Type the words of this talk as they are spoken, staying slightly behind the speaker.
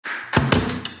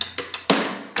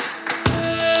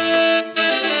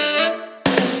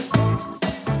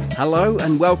Hello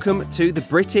and welcome to the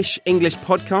British English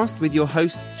podcast with your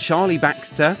host, Charlie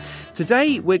Baxter.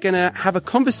 Today, we're going to have a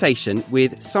conversation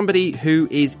with somebody who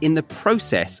is in the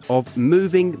process of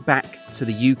moving back to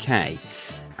the UK.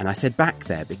 And I said back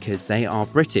there because they are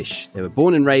British. They were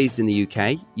born and raised in the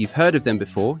UK. You've heard of them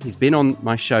before. He's been on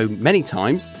my show many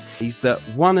times. He's the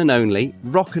one and only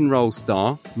rock and roll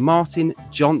star, Martin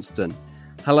Johnston.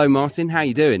 Hello, Martin. How are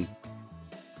you doing?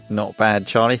 Not bad,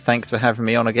 Charlie. Thanks for having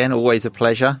me on again. Always a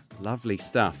pleasure. Lovely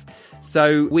stuff.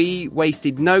 So we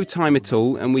wasted no time at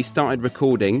all and we started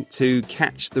recording to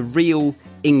catch the real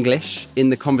English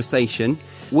in the conversation.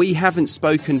 We haven't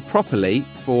spoken properly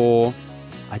for,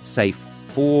 I'd say,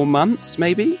 4 months,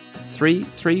 maybe? Three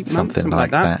months, something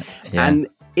like that. Yeah. And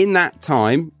in that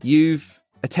time, you've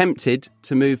attempted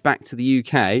to move back to the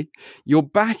UK. You're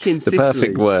back in Sicily. The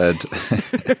perfect word.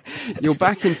 You're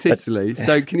back in Sicily.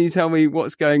 So can you tell me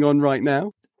what's going on right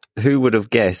now? Who would have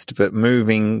guessed, but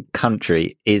moving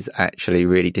country is actually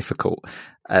really difficult.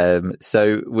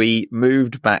 So we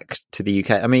moved back to the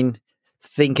UK. I mean,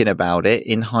 thinking about it,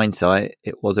 in hindsight,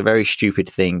 it was a very stupid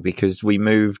thing because we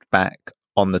moved back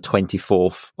on the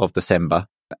 24th of December.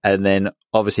 And then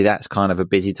obviously that's kind of a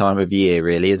busy time of year,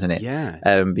 really, isn't it?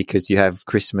 Yeah. Because you have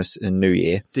Christmas and New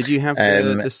Year. Did you have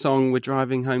the song "We're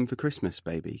Driving Home for Christmas,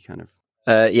 Baby" kind of?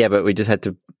 Yeah, but we just had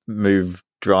to move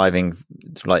driving,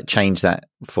 like change that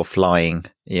for flying.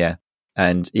 Yeah.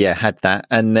 And yeah, had that.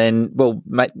 And then, well,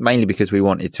 mainly because we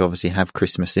wanted to obviously have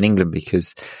Christmas in England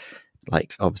because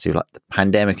obviously the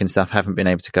pandemic and stuff haven't been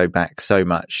able to go back so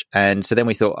much. And so then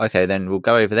we thought, okay, then we'll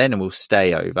go over then and we'll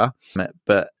stay over.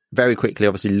 But very quickly,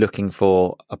 obviously looking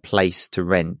for a place to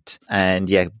rent. And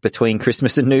yeah, between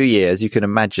Christmas and New Year, as you can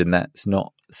imagine, that's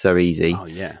not so easy. Oh,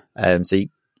 yeah. So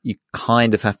you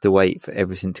kind of have to wait for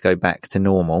everything to go back to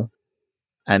normal.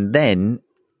 And then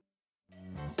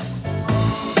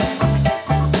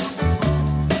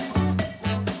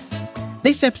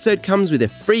this episode comes with a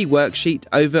free worksheet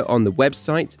over on the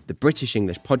website,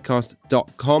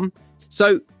 thebritishenglishpodcast.com.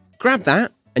 So grab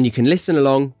that and you can listen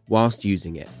along whilst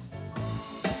using it.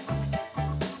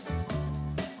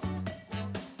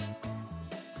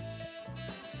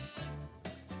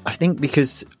 I think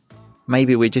because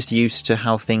maybe we're just used to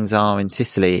how things are in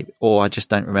Sicily, or I just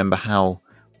don't remember how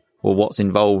or what's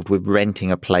involved with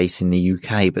renting a place in the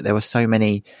UK. But there were so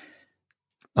many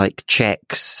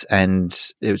checks and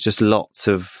it was just lots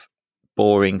of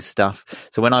boring stuff.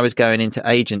 So when I was going into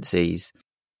agencies,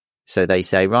 so they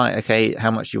say, right, okay,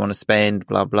 how much do you want to spend?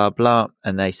 Blah, blah, blah.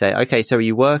 And they say, okay, so are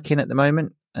you working at the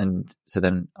moment? And so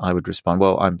then I would respond,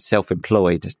 well, I'm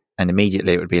self-employed. And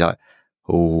immediately it would be like,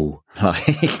 oh,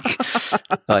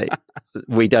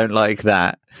 we don't like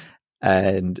that.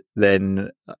 And then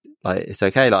it's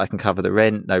okay, I can cover the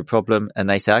rent, no problem. And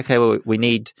they say, okay, well, we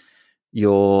need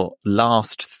your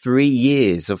last 3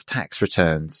 years of tax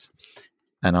returns.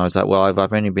 And I was like, well,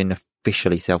 I've only been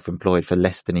officially self-employed for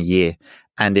less than a year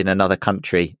and in another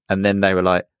country. And then they were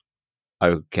like,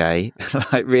 okay,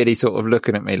 really sort of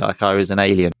looking at me like I was an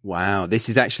alien. Wow, this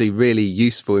is actually really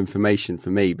useful information for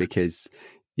me because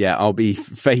yeah, I'll be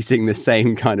facing the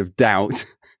same kind of doubt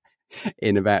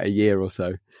in about a year or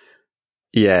so.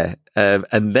 Yeah.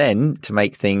 And then to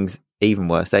make things even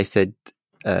worse, they said,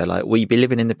 will you be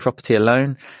living in the property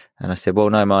alone? And I said, well,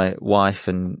 no, my wife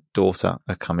and daughter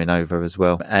are coming over as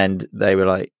well. And they were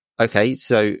like, okay,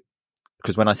 so,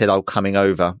 because when I said I'm coming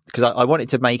over, because I wanted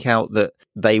to make out that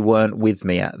they weren't with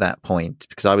me at that point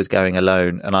because I was going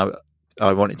alone and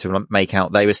I wanted to make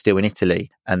out they were still in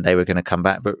Italy and they were going to come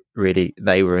back, but really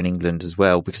they were in England as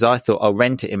well because I thought I'll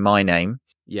rent it in my name.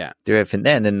 Yeah. Do everything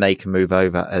there and then they can move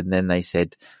over. And then they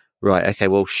said, right, okay,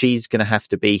 well, she's going to have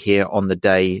to be here on the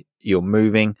day you're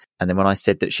moving. And then when I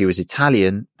said that she was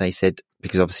Italian, they said,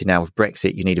 because obviously now with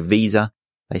Brexit, you need a visa.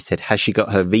 They said, has she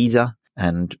got her visa?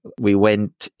 And we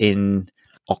went in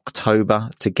October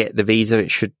to get the visa.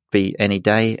 It should be any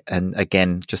day. And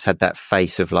again, just had that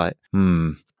face of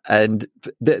And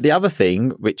the other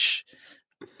thing, which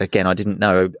again, I didn't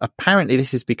know, apparently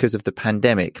this is because of the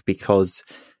pandemic, because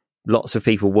lots of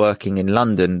people working in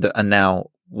London that are now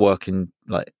working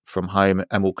from home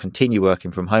and will continue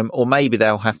working from home, or maybe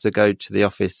they'll have to go to the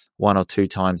office 1 or 2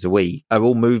 times a week, are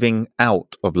all moving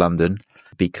out of London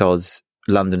because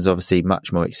London's obviously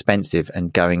much more expensive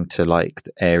and going to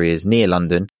areas near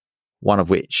London, one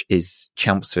of which is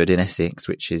Chelmsford in Essex,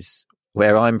 which is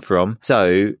where I'm from.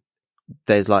 So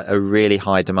there's a really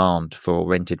high demand for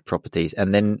rented properties.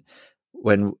 And then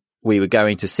when we were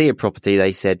going to see a property,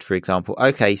 they said, for example,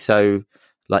 okay, so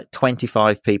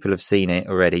 25 people have seen it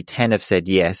already. 10 have said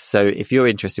yes. So if you're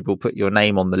interested, we'll put your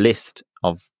name on the list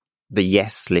of the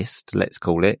yes list, let's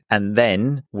call it. And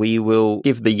then we will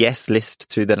give the yes list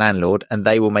to the landlord and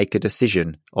they will make a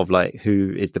decision of like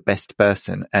who is the best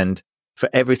person. And for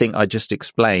everything I just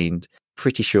explained,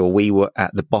 pretty sure we were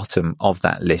at the bottom of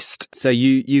that list. So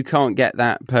you can't get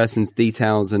that person's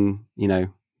details and,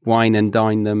 wine and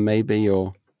dine them maybe,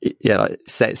 or... Yeah, like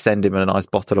send him a nice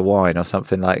bottle of wine or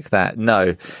something like that.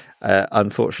 No,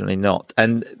 unfortunately not.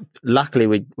 And luckily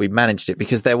we managed it,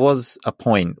 because there was a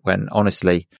point when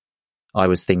honestly I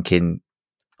was thinking,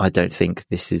 I don't think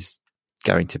this is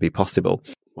going to be possible.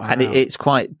 Wow. And it's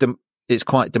quite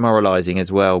demoralizing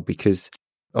as well, because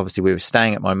obviously we were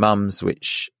staying at my mum's,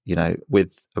 which,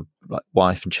 with a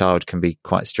wife and child can be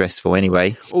quite stressful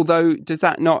anyway. Although, does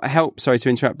that not help? Sorry to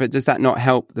interrupt, but does that not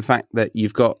help the fact that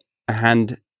you've got a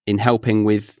hand in helping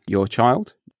with your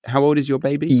child? How old is your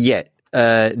baby? Yeah,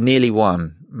 nearly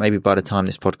 1. Maybe by the time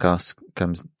this podcast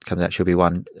comes out, she'll be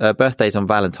 1. Birthday's on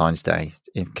Valentine's Day,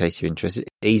 in case you're interested.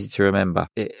 Easy to remember.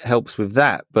 It helps with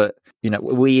that. But,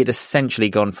 we had essentially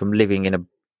gone from living in a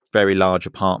very large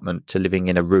apartment to living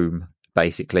in a room,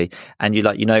 basically. And you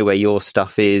know where your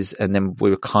stuff is. And then we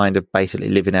were kind of basically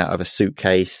living out of a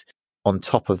suitcase. On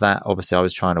top of that, obviously, I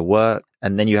was trying to work,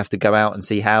 and then you have to go out and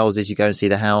see houses. You go and see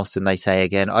the house, and they say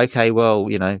again, okay, well,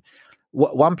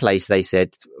 one place they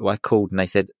said, I called and they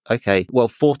said, okay, well,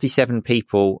 47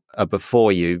 people are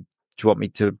before you. Do you want me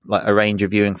to arrange a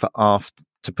viewing for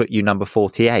to put you number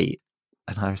 48?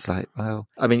 And I was like, well,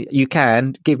 I mean, you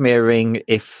can give me a ring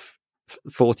if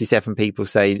 47 people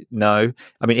say no.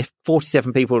 I mean, if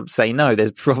 47 people say no,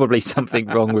 there's probably something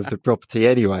wrong with the property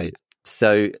anyway.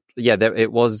 So yeah,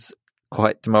 it was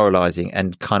quite demoralizing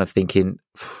and kind of thinking,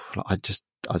 I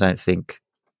don't think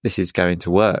this is going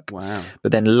to work. Wow.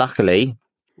 But then luckily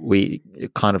we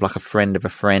kind of like a friend of a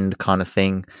friend kind of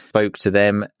thing, spoke to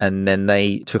them, and then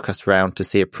they took us round to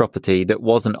see a property that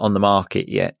wasn't on the market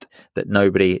yet, that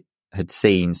nobody had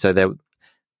seen. So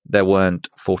there weren't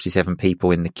 47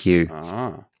 people in the queue.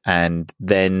 And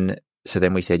then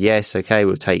we said, yes, okay,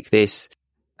 we'll take this.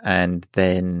 And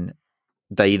then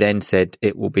they then said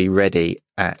it will be ready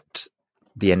at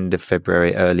the end of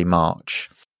February, early March.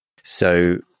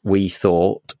 So we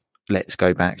thought, let's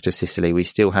go back to Sicily. We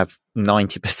still have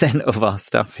 90% of our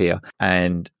stuff here.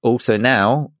 And also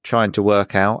now trying to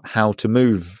work out how to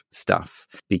move stuff,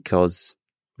 because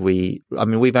we've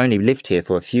only lived here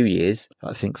for a few years,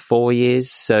 I think 4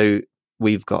 years. So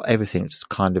we've got everything just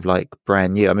kind of like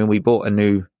brand new. I mean, we bought a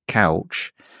new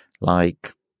couch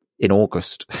in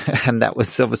August, and that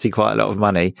was obviously quite a lot of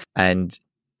money. And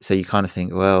so you kind of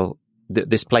think, well,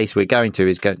 this place we're going to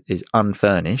is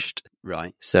unfurnished.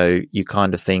 Right. So you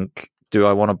kind of think, do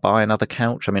I want to buy another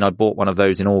couch? I mean, I bought one of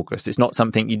those in August. It's not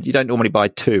something you don't normally buy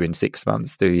 2 in 6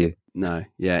 months, do you? No.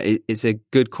 Yeah. It's a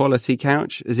good quality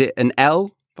couch. Is it an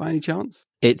L by any chance?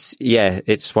 It's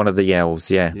one of the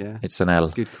L's. Yeah. It's an L.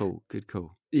 Good call.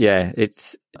 Yeah.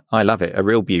 I love it. A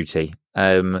real beauty.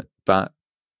 But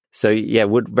so yeah,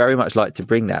 would very much like to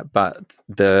bring that, but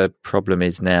the problem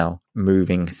is now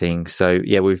moving things. So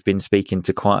yeah, we've been speaking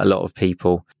to quite a lot of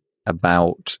people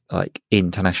about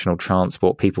international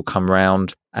transport. People come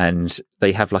round and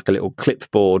they have a little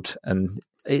clipboard, and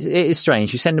it is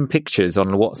strange. You send them pictures on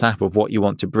WhatsApp of what you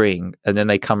want to bring, and then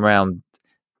they come round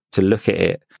to look at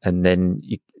it, and then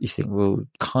you think, well,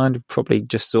 kind of probably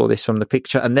just saw this from the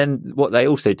picture. And then what they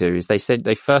also do is they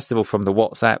first of all, from the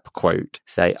WhatsApp quote,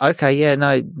 say, okay, yeah,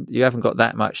 no, you haven't got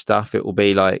that much stuff. It will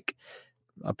be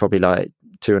probably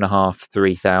 2,500,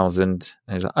 3,000.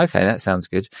 And it's okay, that sounds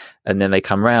good. And then they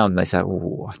come round and they say,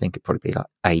 oh, I think it'd probably be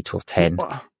 8 or 10.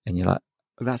 And you're like,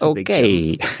 that's a big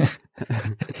jump.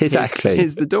 Exactly.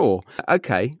 Here's the door.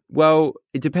 Okay. Well,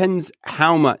 it depends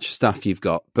how much stuff you've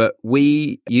got. But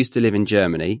we used to live in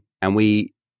Germany, and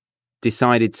we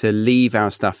decided to leave our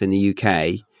stuff in the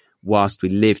UK whilst we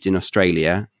lived in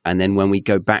Australia. And then when we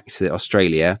go back to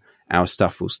Australia, our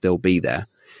stuff will still be there.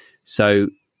 So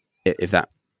does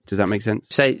that make sense?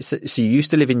 So you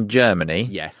used to live in Germany?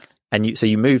 Yes. And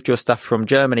you moved your stuff from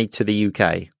Germany to the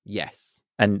UK? Yes.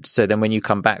 And so then when you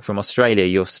come back from Australia,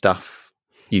 your stuff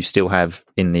you still have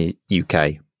in the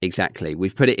UK? Exactly.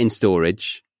 We've put it in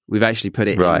storage. We've actually put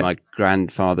it in my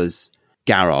grandfather's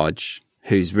garage,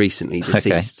 who's recently deceased.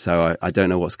 Okay. So I don't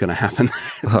know what's going to happen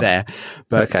there.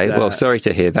 But, okay. Well, sorry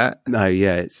to hear that. No,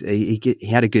 yeah, he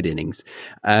had a good innings.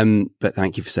 But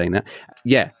thank you for saying that.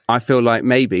 Yeah, I feel like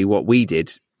maybe what we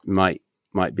did might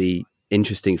be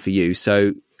interesting for you.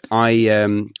 So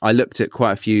I looked at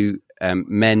quite a few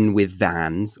men with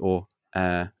vans, or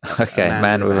man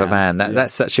with a van.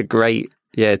 That's such a great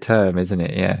term, isn't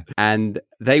it? Yeah. And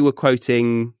they were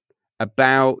quoting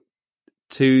about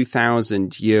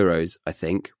 €2,000, I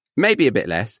think. maybe a bit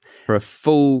less for a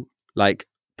full, like,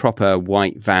 proper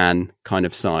white van kind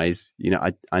of size. You know,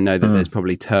 I know that there's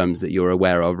probably terms that you're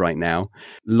aware of right now.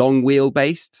 Long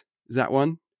wheelbase, is that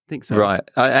one? I think so. Right.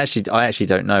 I actually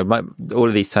don't know. All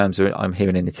of these terms I'm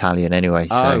hearing in Italian anyway.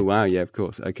 So. Oh, wow. Yeah, of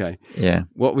course. Okay. Yeah.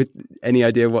 Any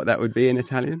idea what that would be in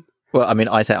Italian? Well, I mean,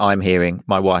 I say I'm hearing.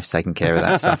 My wife's taking care of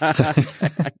that stuff. So.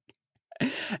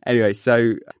 Anyway,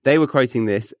 so they were quoting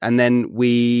this, and then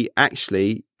we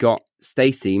actually got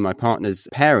Stacey, my partner's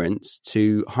parents,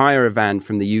 to hire a van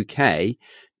from the UK,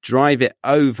 drive it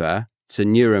over to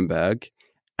Nuremberg,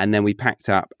 and then we packed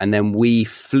up, and then we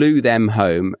flew them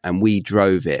home, and we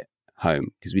drove it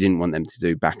home because we didn't want them to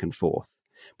do back and forth.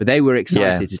 But they were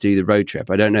excited to do the road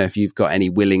trip. I don't know if you've got any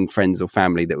willing friends or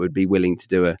family that would be willing to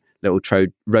do a little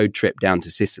road trip down to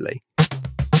Sicily.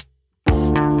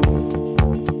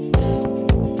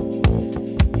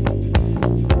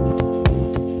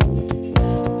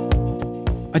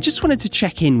 I just wanted to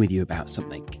check in with you about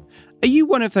something. Are you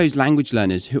one of those language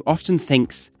learners who often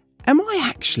thinks, am I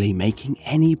actually making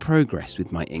any progress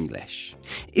with my English?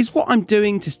 Is what I'm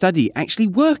doing to study actually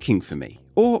working for me?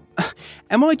 Or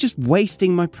am I just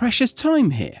wasting my precious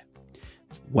time here?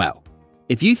 Well,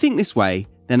 if you think this way,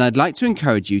 then I'd like to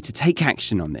encourage you to take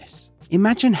action on this.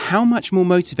 Imagine how much more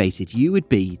motivated you would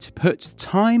be to put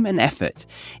time and effort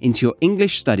into your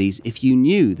English studies if you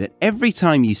knew that every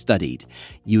time you studied,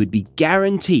 you would be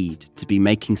guaranteed to be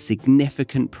making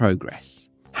significant progress.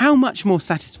 How much more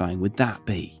satisfying would that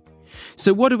be?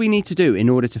 So what do we need to do in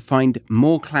order to find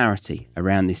more clarity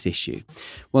around this issue?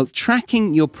 Well,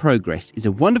 tracking your progress is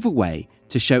a wonderful way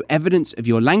to show evidence of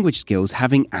your language skills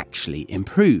having actually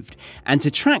improved. And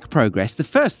to track progress, the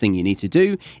first thing you need to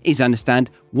do is understand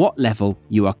what level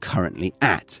you are currently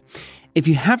at. If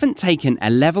you haven't taken a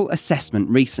level assessment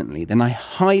recently, then I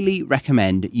highly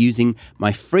recommend using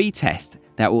my free test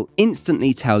that will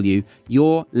instantly tell you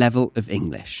your level of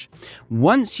English.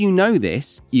 Once you know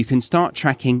this, you can start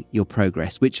tracking your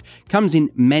progress, which comes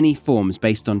in many forms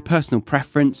based on personal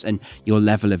preference and your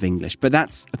level of English. But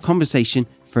that's a conversation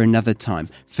for another time.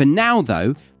 For now,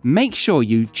 though, make sure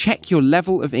you check your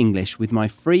level of English with my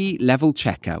free level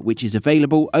checker, which is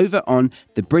available over on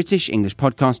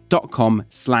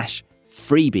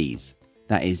thebritishenglishpodcast.com/freebies.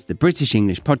 That is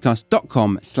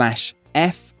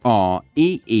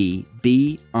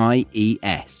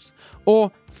thebritishenglishpodcast.com/freebies,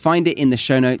 or find it in the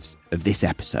show notes of this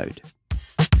episode.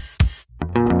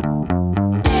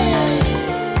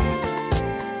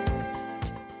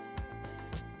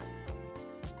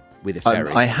 With a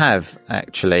ferry. I have,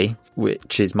 actually,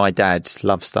 which is my dad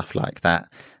loves stuff like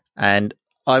that. And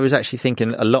I was actually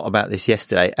thinking a lot about this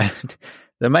yesterday. And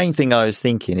the main thing I was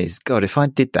thinking is, God, if I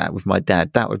did that with my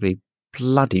dad, that would be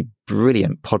bloody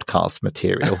brilliant podcast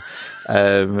material.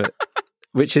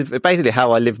 Which is basically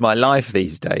how I live my life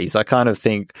these days. I kind of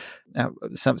think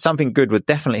something good would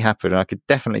definitely happen, and I could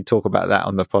definitely talk about that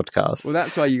on the podcast. Well,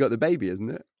 that's why you got the baby,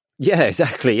 isn't it? Yeah,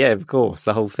 exactly. Yeah, of course.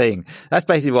 The whole thing. That's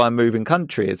basically why I'm moving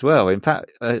country as well. In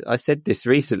fact, I said this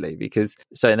recently because,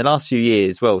 so in the last few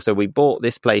years, so we bought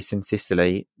this place in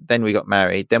Sicily, then we got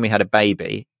married, then we had a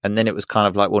baby, and then it was kind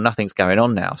of like, well, nothing's going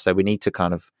on now. So we need to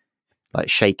kind of like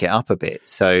shake it up a bit.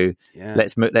 So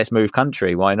let's move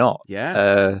country. Why not?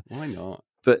 Yeah. Why not?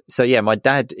 But so, yeah, my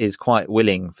dad is quite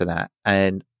willing for that.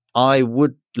 And I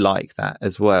would like that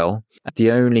as well. The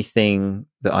only thing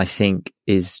that I think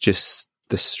is just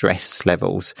the stress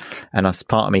levels, and as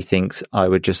part of me thinks I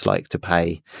would just like to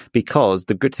pay, because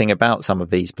the good thing about some of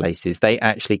these places, they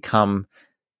actually come,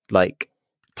 like,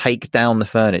 take down the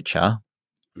furniture,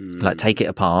 like take it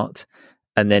apart,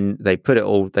 and then they put it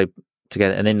all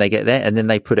together, and then they get there and then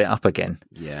they put it up again.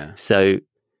 Yeah. So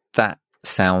that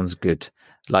sounds good.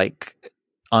 Like,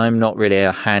 I'm not really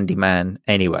a handyman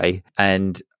anyway,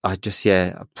 and I just,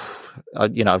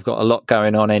 I've got a lot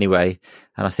going on anyway.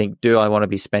 And I think, do I want to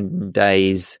be spending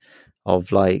days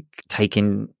of like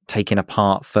taking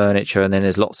apart furniture, and then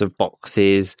there's lots of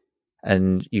boxes,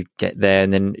 and you get there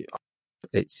and then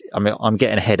I'm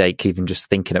getting a headache even just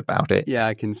thinking about it. Yeah,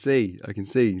 I can see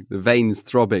the veins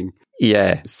throbbing.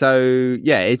 Yeah. So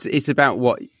yeah, it's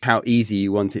about how easy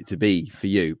you want it to be for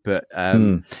you. But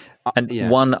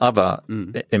one other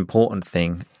important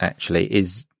thing actually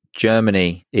is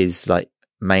Germany is like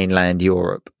mainland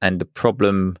Europe, and the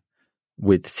problem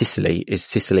with Sicily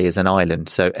is an island.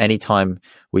 So anytime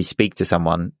we speak to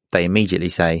someone, they immediately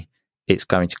say it's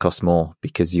going to cost more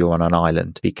because you're on an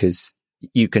island, because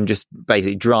you can just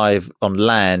basically drive on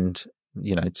land,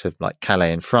 to like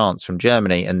Calais in France from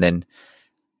Germany, and then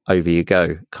over you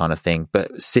go, kind of thing.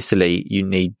 But Sicily,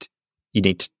 there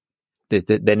needs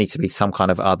to be some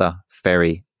kind of other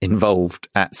ferry involved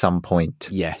at some point.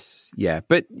 Yes, yeah.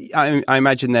 But I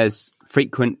imagine there's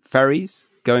frequent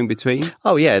ferries going between.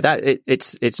 Oh yeah,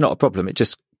 it's not a problem. It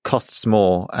just costs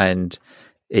more and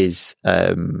is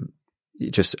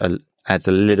it just adds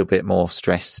a little bit more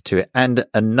stress to it. And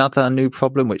another new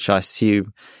problem, which I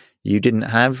assume you didn't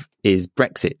have, is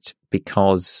Brexit,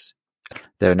 because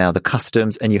there are now the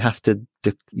customs, and you have to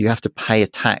pay a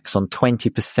tax on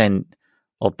 20%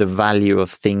 of the value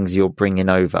of things you're bringing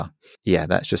over. Yeah,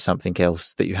 that's just something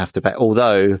else that you have to pay.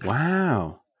 Although,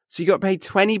 wow, so you got to pay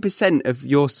 20% of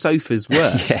your sofa's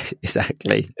worth. Yeah,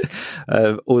 exactly.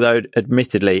 Although,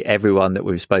 admittedly, everyone that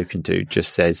we've spoken to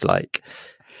just says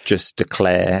just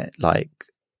declare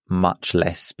much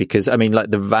less, because I mean,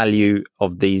 the value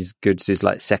of these goods is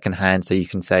secondhand. So you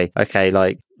can say, okay,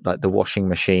 like the washing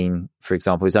machine, for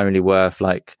example, is only worth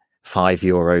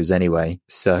 €5 anyway.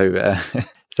 So,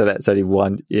 so that's only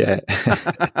one. Yeah.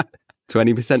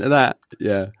 20% of that.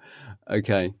 Yeah.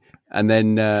 Okay. And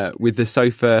then with the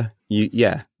sofa,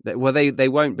 they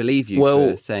won't believe you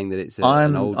for saying that it's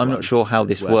an old one. I'm not sure how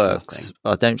this works. Nothing.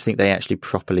 I don't think they actually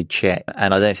properly check,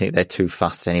 and I don't think they're too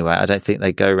fussed anyway. I don't think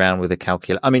they go around with a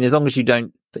calculator. I mean, as long as you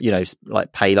don't,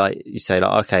 pay you say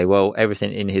okay, well,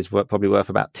 everything in his work probably worth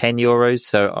about €10,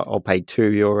 so I'll pay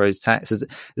 €2 tax. As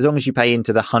long as you pay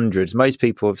into the hundreds. Most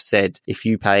people have said if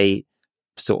you pay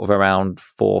sort of around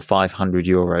 €400 or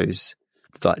 €500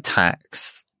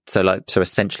 tax. So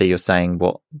essentially you're saying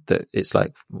that it's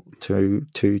two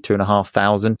and a half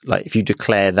thousand. If you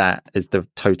declare that as the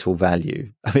total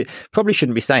value, I mean, probably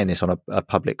shouldn't be saying this on a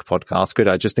public podcast, could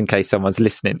I? Just in case someone's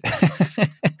listening.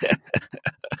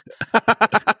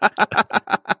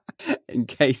 In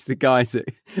case the guys at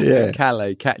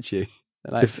Calais catch you.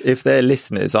 If they're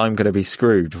listeners, I'm going to be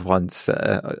screwed once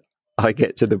I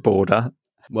get to the border.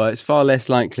 Well, it's far less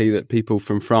likely that people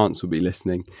from France will be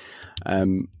listening.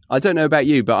 I don't know about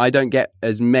you, but I don't get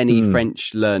as many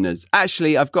French learners.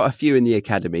 Actually, I've got a few in the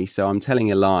academy, so I'm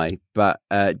telling a lie. But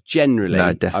generally,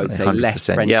 no, definitely, I would say 100%. less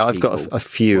French. Yeah, I've got a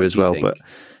few as well, but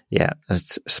yeah, a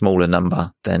smaller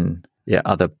number than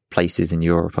other places in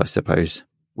Europe, I suppose.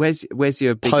 Where's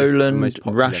your biggest, Poland, most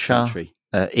popular Russia, country?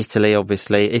 Italy,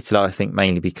 obviously. Italy, I think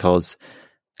mainly because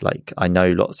I know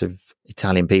lots of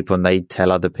Italian people and they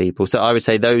tell other people. So I would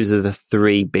say those are the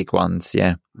three big ones.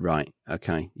 Yeah. Right.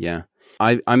 Okay. Yeah.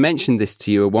 I mentioned this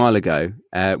to you a while ago.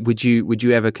 Would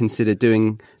you ever consider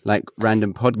doing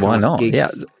random podcast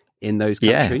gigs in those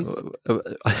countries? Yeah.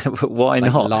 Why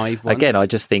not? Live ones? Again, I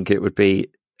just think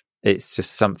it's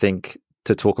just something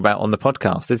to talk about on the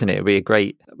podcast, isn't it? It'd be a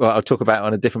great, I'll talk about it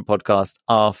on a different podcast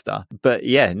after. But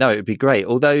yeah, no, it'd be great.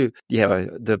 Although,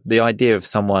 the idea of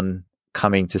someone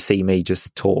coming to see me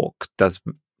just talk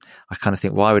I kind of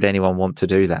think, why would anyone want to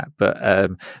do that?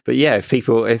 But yeah, if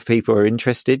people are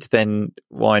interested, then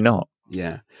why not?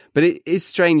 Yeah. But it is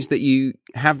strange that you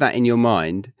have that in your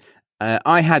mind.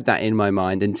 I had that in my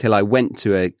mind until I went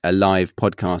to a live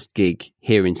podcast gig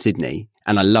here in Sydney,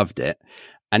 and I loved it.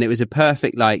 And it was a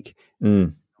perfect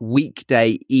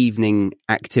weekday evening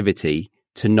activity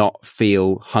to not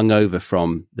feel hungover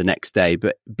from the next day,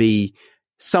 but be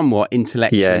somewhat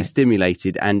intellectually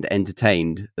stimulated and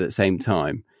entertained at the same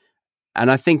time. And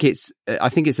I think it's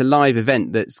a live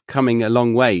event that's coming a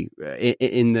long way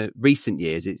in the recent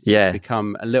years. It's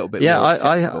become a little bit more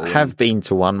acceptable. I have been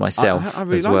to one myself I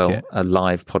really as well, it. a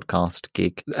live podcast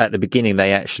gig. At the beginning,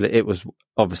 it was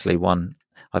obviously one.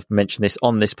 I've mentioned this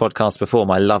on this podcast before,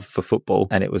 my love for football,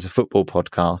 and it was a football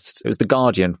podcast. It was the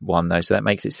Guardian one, though, so that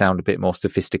makes it sound a bit more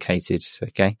sophisticated,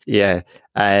 okay? Yeah,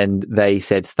 and they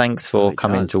said, thanks for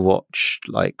coming to watch,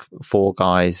 four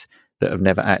guys that have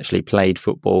never actually played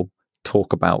football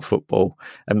talk about football.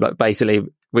 And basically,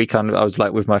 I was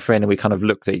with my friend, and we kind of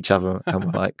looked at each other and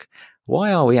were like,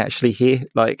 why are we actually here?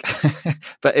 But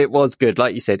it was good.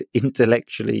 Like you said,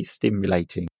 intellectually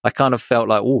stimulating. I kind of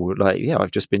felt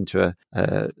I've just been to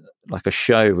a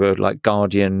show where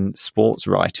Guardian sports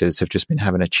writers have just been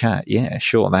having a chat. Yeah,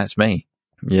 sure. That's me.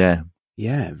 Yeah.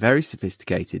 Yeah, very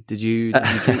sophisticated. Did you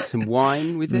drink some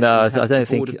wine with it? No, I don't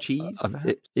think. Of cheese,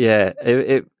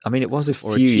 it was a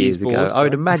few years ago. I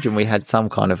would imagine we had some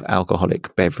kind of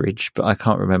alcoholic beverage, but I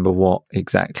can't remember what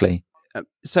exactly.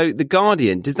 So The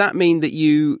Guardian, does that mean that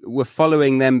you were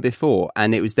following them before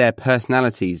and it was their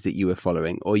personalities that you were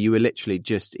following, or you were literally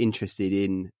just interested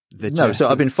in the... No, so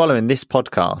I've been following this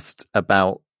podcast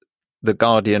about the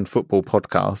Guardian football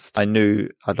podcast. I knew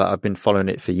I've been following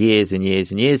it for years and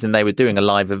years and years, and they were doing a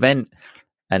live event,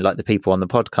 and the people on the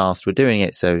podcast were doing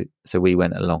it. So we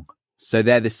went along. So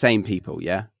they're the same people,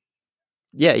 yeah?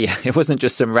 Yeah, it wasn't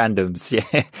just some randoms.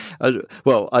 Yeah,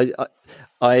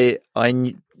 I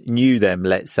knew them.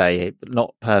 Let's say, but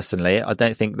not personally. I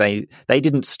don't think they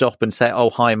didn't stop and say, "Oh,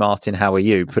 hi, Martin, how are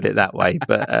you?" Put it that way.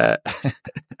 But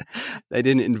they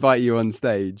didn't invite you on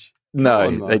stage.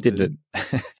 No, they didn't.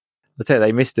 I tell you,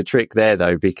 they missed a trick there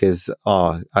though, because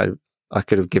I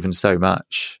could have given so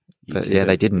much. But yeah,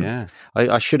 they didn't. Yeah.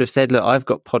 I should have said, look, I've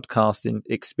got podcasting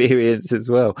experience as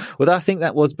well. Well, I think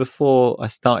that was before I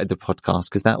started the podcast,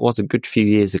 because that was a good few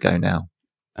years ago now.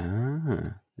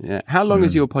 Ah, yeah. How long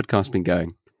has your podcast been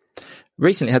going?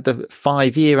 Recently had the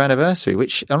 5-year anniversary,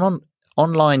 which on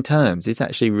online terms is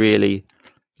actually really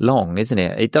long, isn't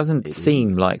it? It doesn't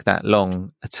seem like that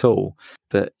long at all.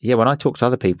 But yeah, when I talk to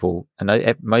other people,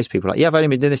 and most people are like, yeah, I've only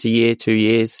been doing this a year, 2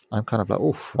 years. I'm kind of like,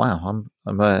 oh, wow,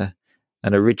 I'm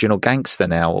an original gangster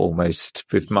now almost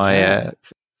with my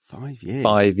 5 years.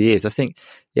 5 years. I think,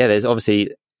 yeah, there's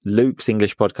obviously Luke's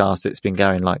English podcast that's been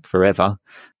going like forever.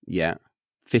 Yeah,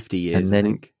 50 years, and then, I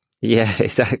think. Yeah,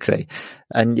 exactly.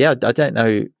 And yeah, I don't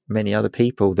know many other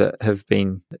people that have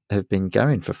been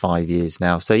going for 5 years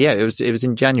now. So yeah, it was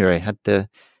in January, had the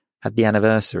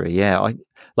anniversary. Yeah, I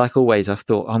like always, I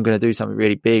thought I'm going to do something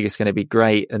really big. It's going to be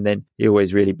great. And then you're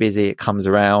always really busy. It comes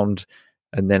around,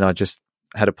 and then I just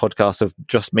had a podcast of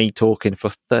just me talking for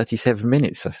 37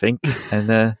 minutes, I think.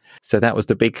 And so that was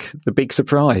the big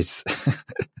surprise.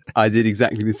 I did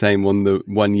exactly the same on the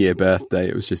 1 year birthday.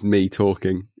 It was just me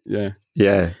talking. Yeah.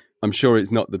 Yeah. I'm sure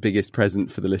it's not the biggest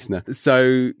present for the listener.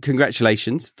 So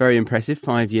congratulations. Very impressive.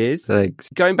 5 years. Thanks.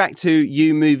 Going back to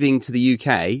you moving to the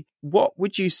UK, what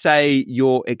would you say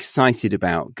you're excited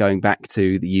about going back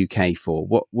to the UK for?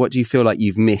 What do you feel like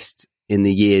you've missed in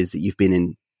the years that you've been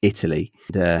in Italy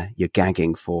and you're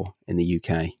gagging for in the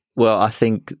UK? Well, I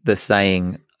think the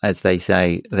saying, as they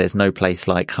say, there's no place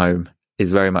like home,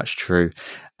 is very much true.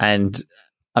 And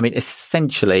I mean,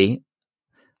 essentially,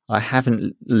 I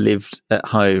haven't lived at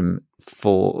home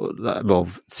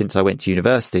since I went to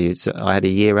university. So I had a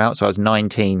year out. So I was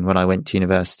 19 when I went to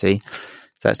university.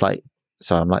 So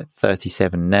I'm like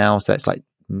 37 now. So it's like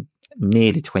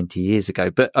nearly 20 years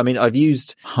ago. But I mean, I've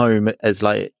used home as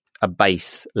like a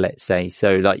base, let's say.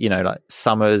 So like, like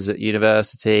summers at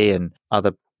university and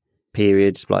other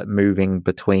periods, like moving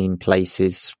between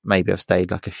places. Maybe I've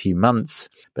stayed like a few months,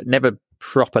 but never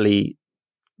properly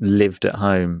lived at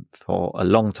home for a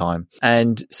long time.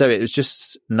 And so it was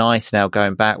just nice now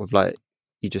going back with like,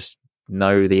 you just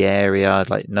know the area,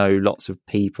 like know lots of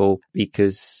people,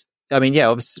 because I mean, yeah,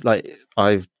 obviously like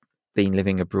I've been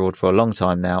living abroad for a long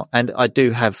time now, and I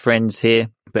do have friends here,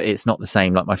 but it's not the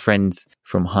same. Like my friends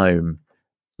from home,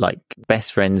 like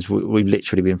best friends, we've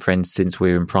literally been friends since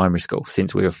we were in primary school,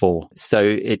 since we were 4.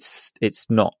 So it's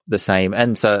not the same.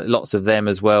 And so lots of them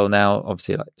as well now,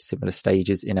 obviously like similar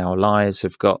stages in our lives,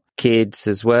 have got kids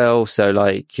as well. So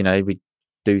like, we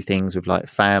do things with like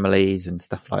families and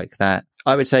stuff like that.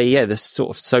 I would say, yeah, the sort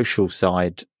of social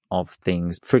side of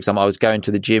things. For example, I was going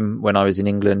to the gym when I was in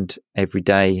England every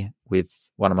day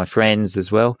with one of my friends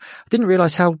as well. I didn't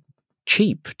realize how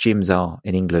cheap gyms are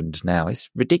in England now. It's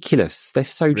ridiculous. They're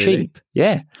so cheap.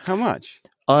 Yeah. How much?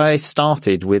 I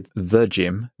started with the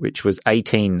gym, which was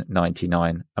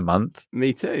 $18.99 a month.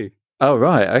 Me too. Oh,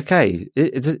 right. Okay.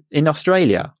 It's in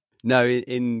Australia? No,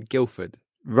 in Guildford.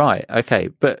 Right. Okay.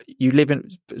 But you live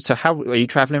so how are you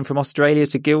traveling from Australia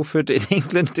to Guildford in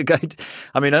England to go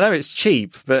I mean, I know it's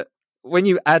cheap, but when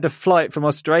you add a flight from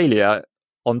Australia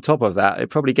on top of that,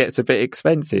 it probably gets a bit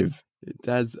expensive. It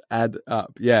does add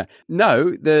up, yeah.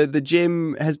 No, the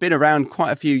gym has been around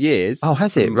quite a few years. Oh,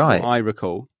 has it? Right. I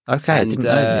recall. Okay, I didn't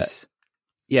know this.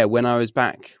 Yeah, when I was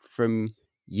back from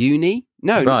uni.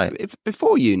 No, right.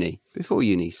 Before uni.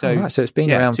 So, right, so it's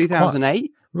been around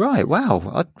 2008. Right,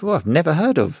 wow. I've never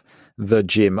heard of the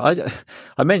gym. I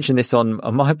mentioned this on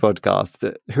my podcast,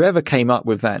 that whoever came up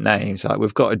with that name, it's like,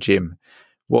 we've got a gym.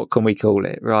 What can we call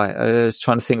it? Right, I was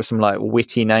trying to think of some like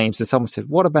witty names, and someone said,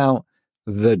 what about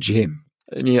the gym?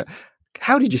 And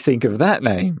how did you think of that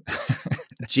name?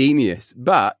 Genius.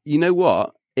 But you know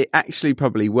what? It actually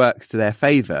probably works to their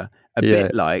favour, a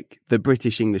bit like the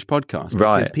British English podcast.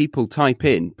 Because people type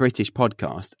in British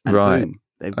podcast and boom,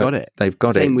 they've got it. They've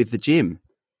got Same with the gym.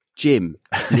 Gym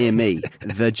near me.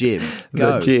 The gym.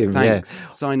 Go. The gym, thanks. Yeah.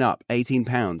 Sign up.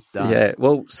 £18. Done. Yeah.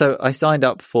 Well, so I signed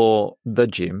up for the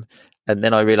gym, and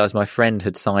then I realised my friend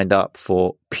had signed up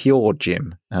for Pure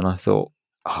Gym, and I thought,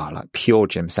 like Pure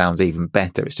Gym sounds even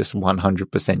better. It's just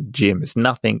 100% gym. It's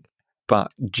nothing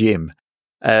but gym.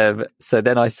 So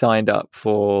then I signed up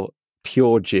for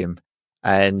Pure Gym.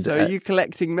 And so are you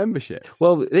collecting memberships?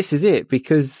 Well, this is it,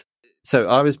 because so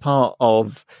I was part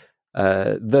of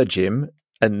the gym,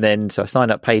 And then, so I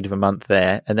signed up, paid for a month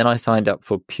there. And then I signed up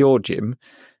for Pure Gym,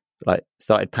 like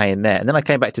started paying there. And then I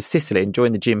came back to Sicily and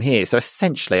joined the gym here. So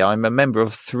essentially I'm a member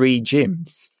of 3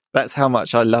 gyms. That's how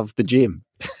much I love the gym.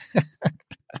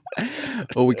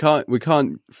 Well, we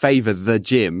can't favour the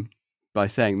gym by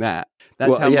saying that.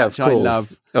 That's how much I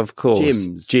love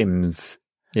gyms.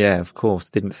 Yeah, of course.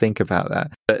 Didn't think about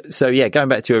that. But, so yeah, going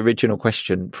back to your original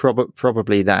question,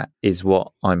 probably that is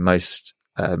what I'm most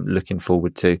looking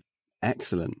forward to.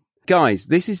 Excellent. Guys,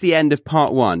 this is the end of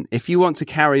part 1. If you want to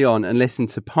carry on and listen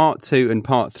to part 2 and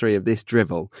part 3 of this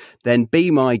drivel, then be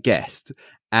my guest.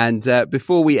 And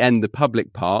before we end the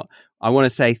public part, I want to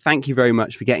say thank you very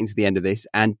much for getting to the end of this,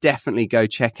 and definitely go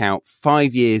check out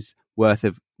 5 years worth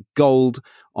of gold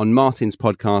on Martin's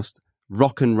podcast,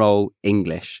 Rock and Roll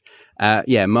English.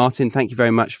 Martin, thank you very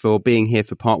much for being here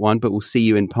for part 1, but we'll see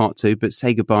you in part 2. But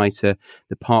say goodbye to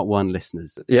the part 1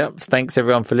 listeners. Yeah, thanks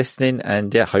everyone for listening,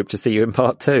 and hope to see you in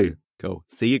part 2. Cool.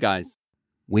 See you guys.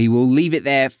 We will leave it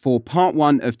there for part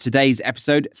 1 of today's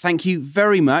episode. Thank you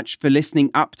very much for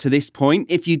listening up to this point.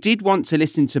 If you did want to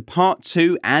listen to part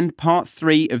 2 and part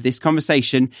 3 of this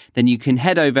conversation, then you can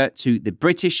head over to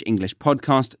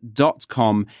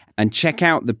thebritishenglishpodcast.com and check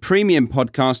out the Premium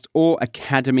Podcast or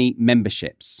Academy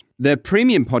memberships. The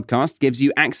Premium Podcast gives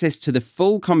you access to the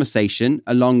full conversation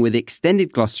along with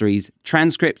extended glossaries,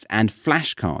 transcripts, and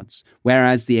flashcards,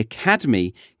 whereas the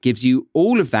Academy gives you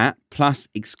all of that plus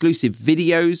exclusive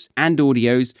videos and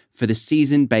audios for the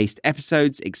season-based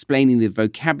episodes, explaining the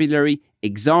vocabulary,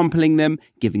 exampling them,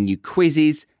 giving you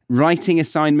quizzes, writing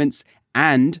assignments,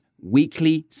 and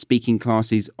weekly speaking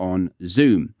classes on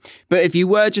Zoom. But if you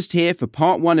were just here for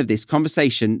part 1 of this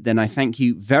conversation, then I thank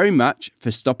you very much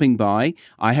for stopping by.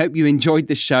 I hope you enjoyed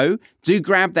the show. Do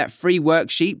grab that free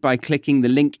worksheet by clicking the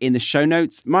link in the show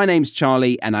notes. My name's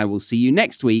Charlie, and I will see you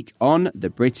next week on the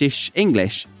British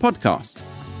English Podcast.